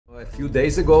A few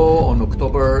days ago, on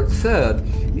October 3rd,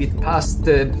 it passed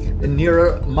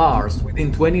near Mars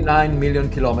within 29 million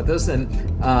kilometers, and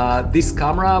this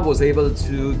camera was able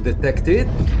to detect it.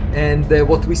 And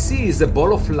what we see is a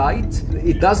ball of light.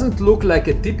 It doesn't look like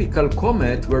a typical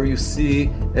comet where you see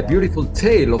a beautiful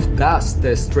tail of dust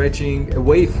stretching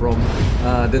away from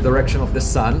the direction of the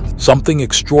sun. Something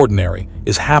extraordinary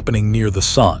is happening near the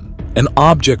sun. An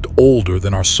object older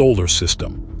than our solar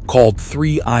system, called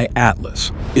 3I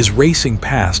Atlas, is racing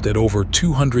past at over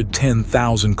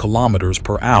 210,000 kilometers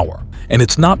per hour, and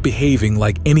it's not behaving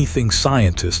like anything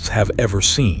scientists have ever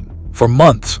seen. For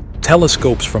months,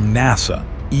 telescopes from NASA,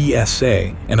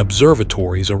 ESA, and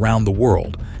observatories around the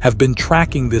world have been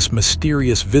tracking this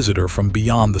mysterious visitor from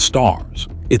beyond the stars.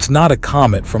 It's not a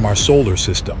comet from our solar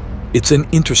system. It's an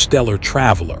interstellar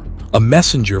traveler, a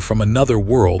messenger from another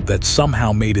world that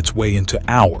somehow made its way into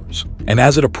ours. And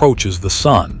as it approaches the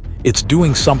sun, it's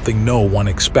doing something no one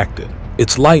expected.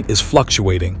 Its light is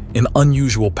fluctuating in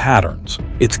unusual patterns.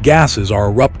 Its gases are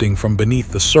erupting from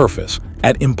beneath the surface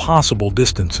at impossible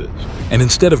distances. And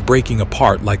instead of breaking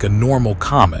apart like a normal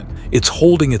comet, it's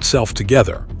holding itself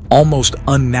together, almost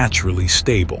unnaturally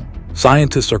stable.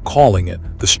 Scientists are calling it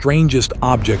the strangest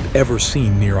object ever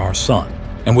seen near our sun.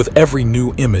 And with every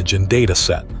new image and data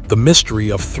set, the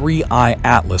mystery of 3I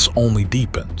Atlas only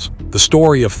deepens. The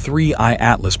story of 3I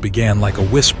Atlas began like a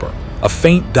whisper, a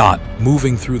faint dot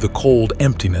moving through the cold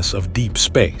emptiness of deep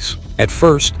space. At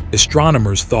first,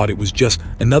 astronomers thought it was just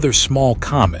another small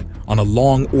comet on a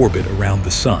long orbit around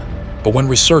the sun. But when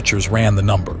researchers ran the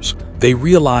numbers, they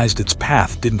realized its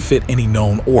path didn't fit any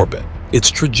known orbit.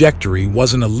 Its trajectory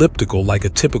wasn't elliptical like a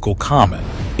typical comet.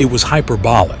 It was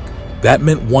hyperbolic. That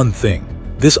meant one thing.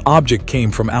 This object came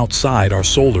from outside our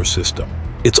solar system.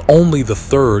 It's only the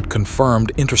third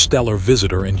confirmed interstellar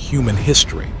visitor in human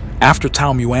history, after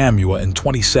Oumuamua in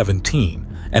 2017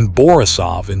 and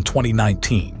Borisov in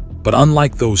 2019. But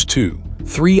unlike those two,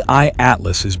 3I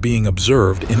Atlas is being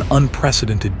observed in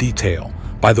unprecedented detail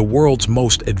by the world's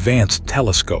most advanced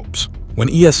telescopes. When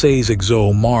ESA's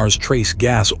ExoMars Trace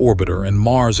Gas Orbiter and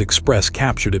Mars Express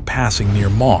captured it passing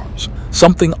near Mars,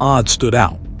 something odd stood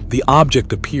out. The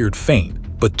object appeared faint,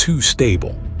 but too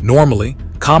stable. Normally,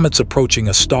 comets approaching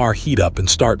a star heat up and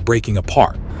start breaking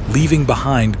apart, leaving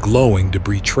behind glowing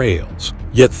debris trails.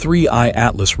 Yet 3I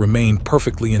Atlas remained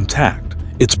perfectly intact,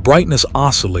 its brightness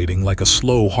oscillating like a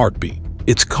slow heartbeat.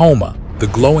 Its coma, the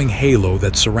glowing halo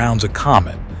that surrounds a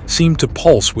comet, seemed to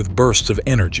pulse with bursts of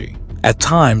energy. At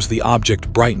times, the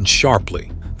object brightened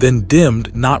sharply, then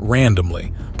dimmed not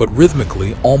randomly, but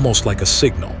rhythmically, almost like a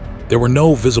signal. There were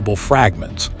no visible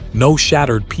fragments, no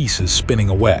shattered pieces spinning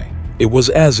away. It was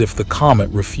as if the comet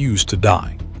refused to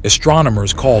die.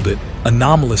 Astronomers called it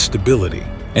anomalous stability,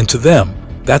 and to them,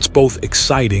 that's both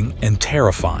exciting and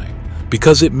terrifying,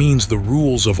 because it means the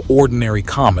rules of ordinary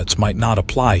comets might not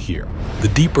apply here. The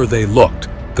deeper they looked,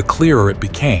 the clearer it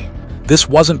became. This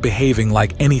wasn't behaving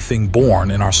like anything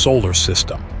born in our solar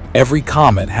system. Every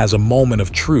comet has a moment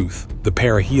of truth, the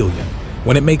perihelion,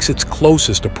 when it makes its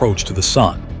closest approach to the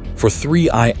sun. For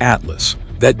 3I Atlas,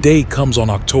 that day comes on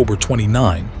October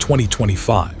 29,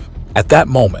 2025. At that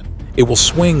moment, it will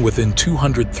swing within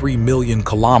 203 million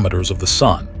kilometers of the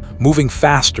sun, moving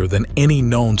faster than any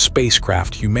known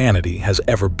spacecraft humanity has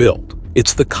ever built.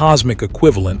 It's the cosmic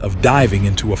equivalent of diving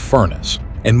into a furnace,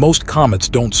 and most comets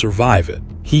don't survive it.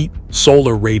 Heat,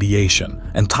 solar radiation,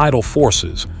 and tidal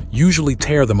forces usually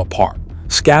tear them apart,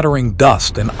 scattering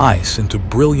dust and ice into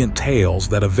brilliant tails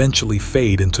that eventually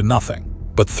fade into nothing.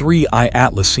 But 3I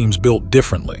Atlas seems built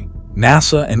differently.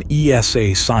 NASA and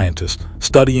ESA scientists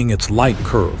studying its light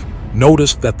curve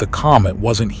noticed that the comet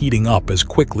wasn't heating up as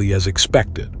quickly as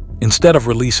expected. Instead of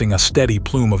releasing a steady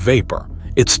plume of vapor,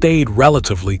 it stayed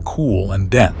relatively cool and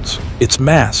dense. Its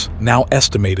mass, now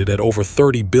estimated at over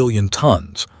 30 billion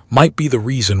tons, might be the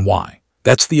reason why.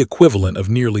 That's the equivalent of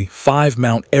nearly 5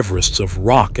 Mount Everests of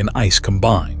rock and ice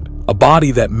combined. A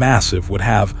body that massive would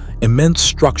have immense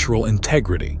structural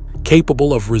integrity,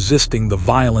 capable of resisting the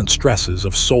violent stresses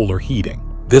of solar heating.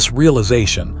 This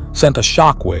realization sent a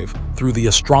shockwave through the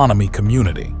astronomy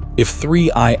community. If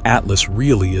 3I Atlas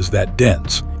really is that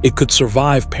dense, it could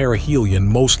survive perihelion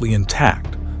mostly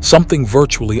intact, something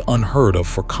virtually unheard of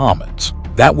for comets.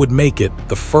 That would make it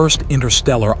the first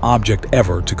interstellar object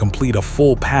ever to complete a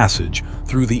full passage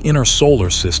through the inner solar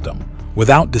system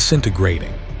without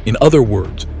disintegrating. In other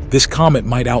words, this comet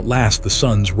might outlast the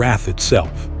sun's wrath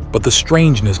itself. But the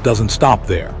strangeness doesn't stop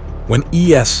there. When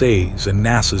ESA's and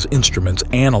NASA's instruments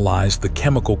analyzed the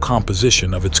chemical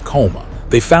composition of its coma,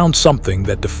 they found something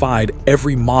that defied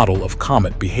every model of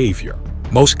comet behavior.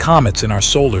 Most comets in our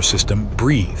solar system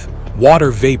breathe,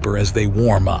 water vapor as they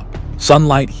warm up.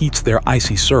 Sunlight heats their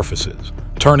icy surfaces,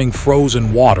 turning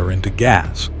frozen water into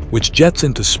gas, which jets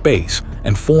into space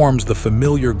and forms the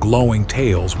familiar glowing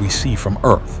tails we see from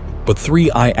Earth. But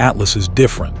 3I Atlas is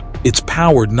different. It's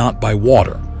powered not by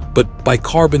water, but by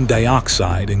carbon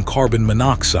dioxide and carbon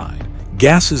monoxide,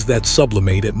 gases that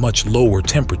sublimate at much lower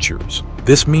temperatures.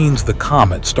 This means the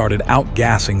comet started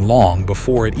outgassing long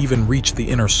before it even reached the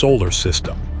inner solar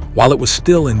system, while it was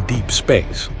still in deep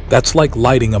space. That's like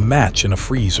lighting a match in a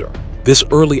freezer. This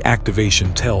early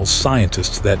activation tells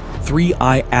scientists that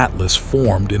 3I Atlas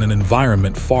formed in an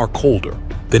environment far colder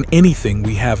than anything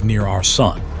we have near our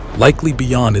sun, likely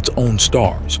beyond its own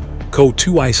stars,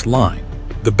 CO2 ice line,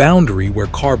 the boundary where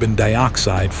carbon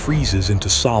dioxide freezes into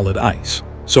solid ice.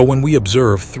 So when we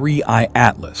observe 3I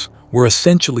Atlas, we're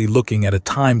essentially looking at a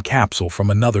time capsule from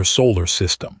another solar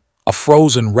system, a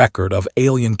frozen record of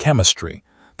alien chemistry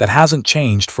that hasn't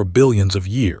changed for billions of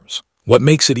years. What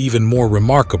makes it even more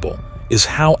remarkable is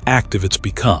how active it's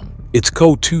become. Its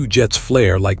CO2 jets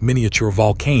flare like miniature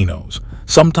volcanoes,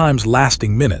 sometimes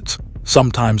lasting minutes,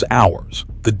 sometimes hours.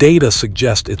 The data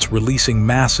suggest it's releasing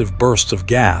massive bursts of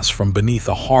gas from beneath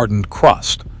a hardened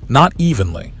crust, not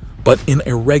evenly, but in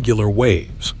irregular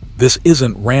waves. This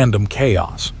isn't random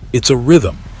chaos. It's a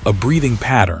rhythm, a breathing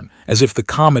pattern, as if the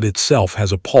comet itself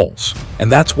has a pulse.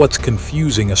 And that's what's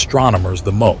confusing astronomers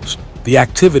the most. The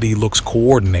activity looks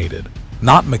coordinated,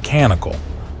 not mechanical,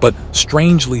 but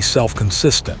strangely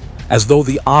self-consistent, as though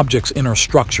the object's inner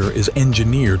structure is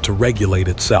engineered to regulate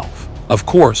itself. Of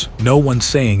course, no one's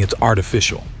saying it's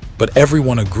artificial, but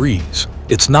everyone agrees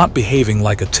it's not behaving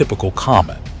like a typical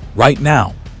comet. Right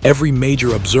now, every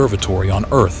major observatory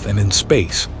on Earth and in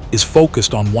space is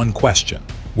focused on one question: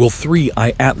 will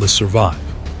 3I Atlas survive?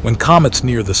 When comets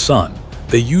near the sun,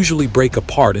 they usually break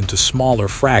apart into smaller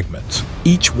fragments,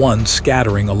 each one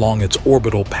scattering along its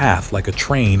orbital path like a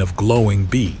train of glowing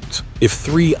beads. If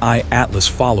 3I Atlas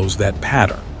follows that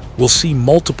pattern, we'll see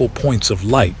multiple points of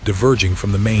light diverging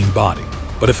from the main body.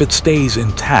 But if it stays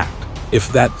intact,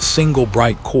 if that single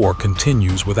bright core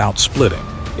continues without splitting,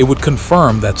 it would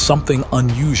confirm that something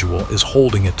unusual is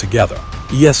holding it together.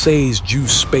 ESA's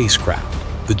JUICE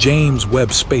spacecraft, the James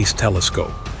Webb Space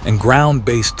Telescope, and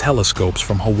ground-based telescopes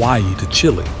from Hawaii to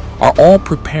Chile are all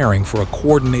preparing for a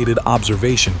coordinated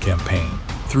observation campaign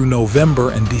through November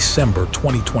and December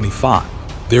 2025.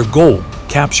 Their goal: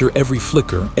 capture every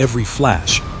flicker, every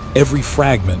flash, every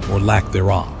fragment or lack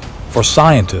thereof. For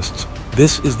scientists,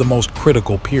 this is the most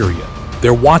critical period.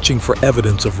 They're watching for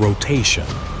evidence of rotation,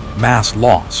 mass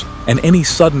loss, and any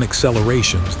sudden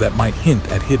accelerations that might hint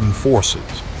at hidden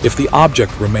forces. If the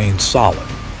object remains solid,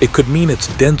 it could mean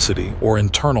its density or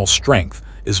internal strength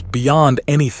is beyond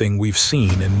anything we've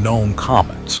seen in known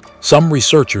comets. Some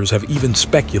researchers have even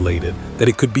speculated that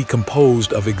it could be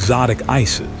composed of exotic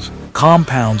ices,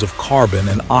 compounds of carbon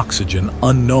and oxygen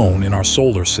unknown in our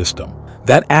solar system,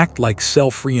 that act like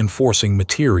self-reinforcing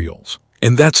materials.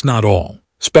 And that's not all.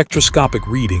 Spectroscopic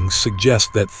readings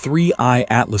suggest that 3I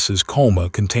Atlas's coma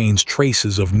contains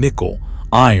traces of nickel,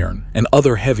 iron, and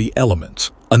other heavy elements,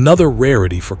 another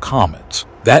rarity for comets.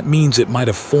 That means it might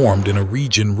have formed in a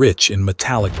region rich in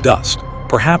metallic dust,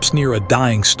 perhaps near a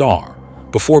dying star,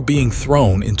 before being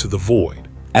thrown into the void.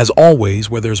 As always,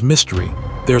 where there's mystery,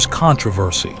 there's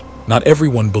controversy. Not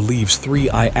everyone believes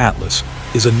 3I Atlas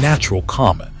is a natural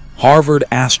comet. Harvard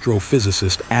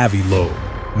astrophysicist Avi Loeb,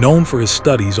 known for his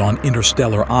studies on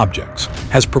interstellar objects,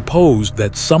 has proposed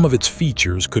that some of its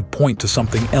features could point to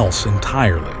something else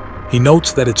entirely. He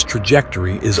notes that its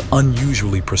trajectory is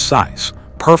unusually precise,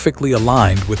 perfectly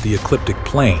aligned with the ecliptic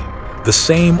plane, the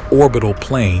same orbital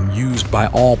plane used by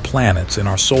all planets in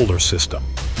our solar system.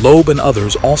 Loeb and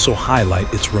others also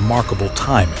highlight its remarkable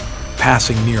timing,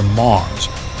 passing near Mars,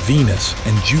 Venus,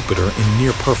 and Jupiter in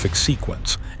near-perfect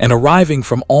sequence, and arriving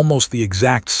from almost the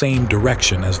exact same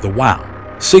direction as the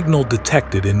WOW signal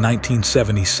detected in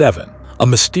 1977, a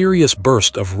mysterious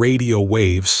burst of radio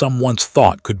waves some once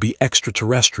thought could be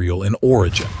extraterrestrial in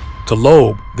origin. To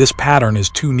Loeb, this pattern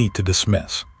is too neat to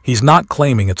dismiss. He's not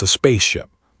claiming it's a spaceship,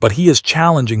 but he is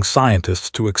challenging scientists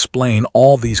to explain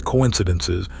all these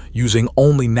coincidences using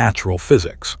only natural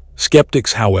physics.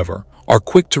 Skeptics, however, are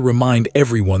quick to remind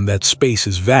everyone that space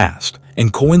is vast,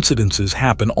 and coincidences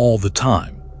happen all the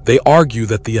time. They argue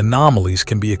that the anomalies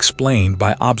can be explained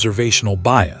by observational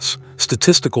bias,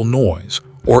 statistical noise,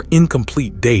 or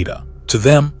incomplete data. To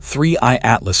them, 3I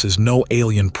Atlas is no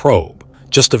alien probe,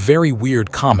 just a very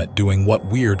weird comet doing what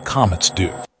weird comets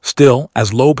do. Still,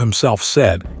 as Loeb himself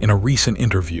said in a recent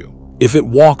interview, if it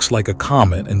walks like a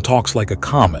comet and talks like a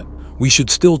comet, we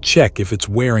should still check if it's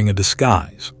wearing a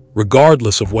disguise.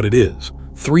 Regardless of what it is,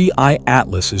 3I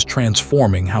Atlas is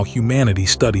transforming how humanity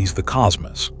studies the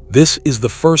cosmos. This is the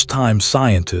first time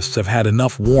scientists have had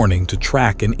enough warning to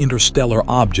track an interstellar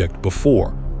object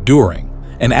before, during,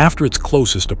 and after its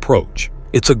closest approach.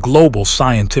 It's a global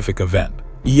scientific event.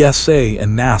 ESA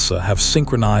and NASA have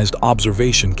synchronized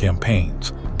observation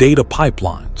campaigns, data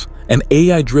pipelines, and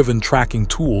AI-driven tracking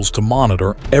tools to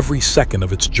monitor every second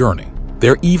of its journey.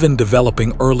 They're even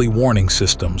developing early warning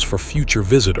systems for future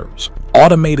visitors,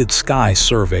 automated sky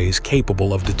surveys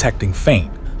capable of detecting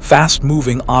faint,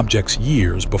 fast-moving objects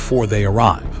years before they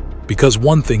arrive. Because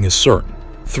one thing is certain,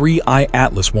 3I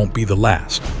Atlas won't be the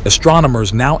last.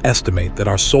 Astronomers now estimate that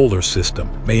our solar system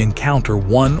may encounter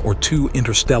 1 or 2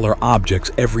 interstellar objects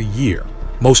every year,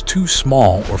 most too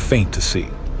small or faint to see.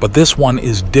 But this one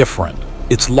is different.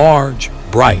 It's large,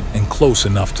 bright, and close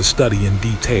enough to study in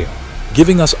detail,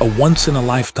 giving us a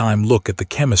once-in-a-lifetime look at the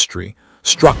chemistry,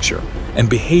 structure, and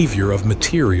behavior of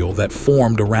material that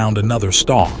formed around another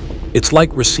star. It's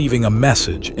like receiving a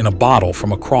message in a bottle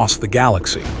from across the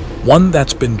galaxy, one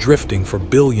that's been drifting for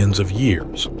billions of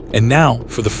years. And now,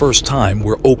 for the first time,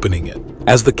 we're opening it.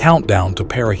 As the countdown to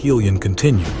perihelion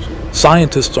continues,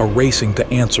 scientists are racing to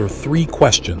answer 3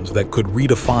 questions that could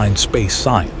redefine space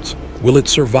science. Will it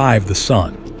survive the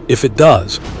sun? If it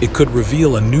does, it could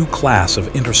reveal a new class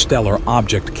of interstellar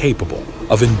object capable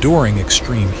of enduring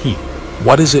extreme heat.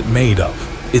 What is it made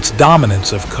of? Its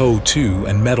dominance of CO2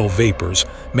 and metal vapors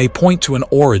may point to an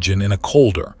origin in a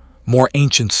colder, more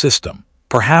ancient system,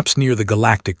 perhaps near the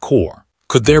galactic core.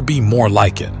 Could there be more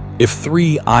like it? If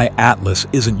 3I Atlas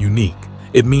isn't unique,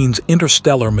 it means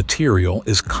interstellar material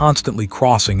is constantly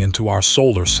crossing into our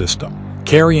solar system,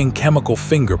 carrying chemical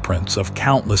fingerprints of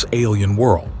countless alien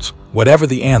worlds. Whatever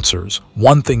the answers,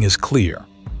 one thing is clear.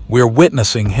 We're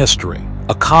witnessing history,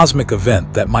 a cosmic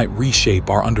event that might reshape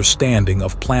our understanding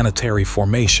of planetary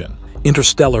formation,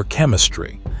 interstellar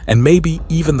chemistry, and maybe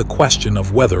even the question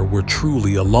of whether we're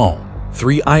truly alone.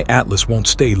 3I Atlas won't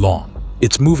stay long.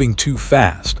 It's moving too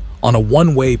fast, on a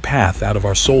one-way path out of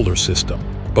our solar system.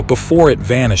 But before it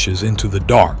vanishes into the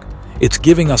dark, it's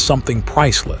giving us something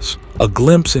priceless, a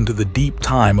glimpse into the deep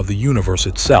time of the universe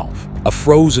itself, a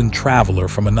frozen traveler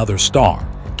from another star,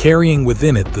 carrying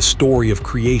within it the story of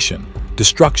creation,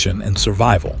 destruction, and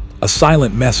survival, a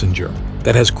silent messenger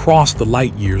that has crossed the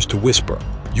light years to whisper,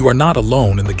 "You are not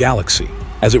alone in the galaxy."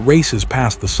 As it races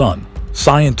past the sun,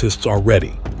 scientists are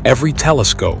ready. Every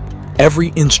telescope, every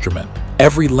instrument,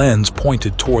 every lens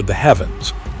pointed toward the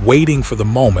heavens, waiting for the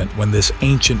moment when this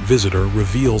ancient visitor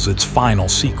reveals its final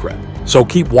secret. So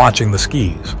keep watching the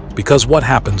skies, because what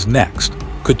happens next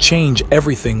could change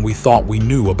everything we thought we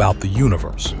knew about the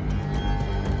universe.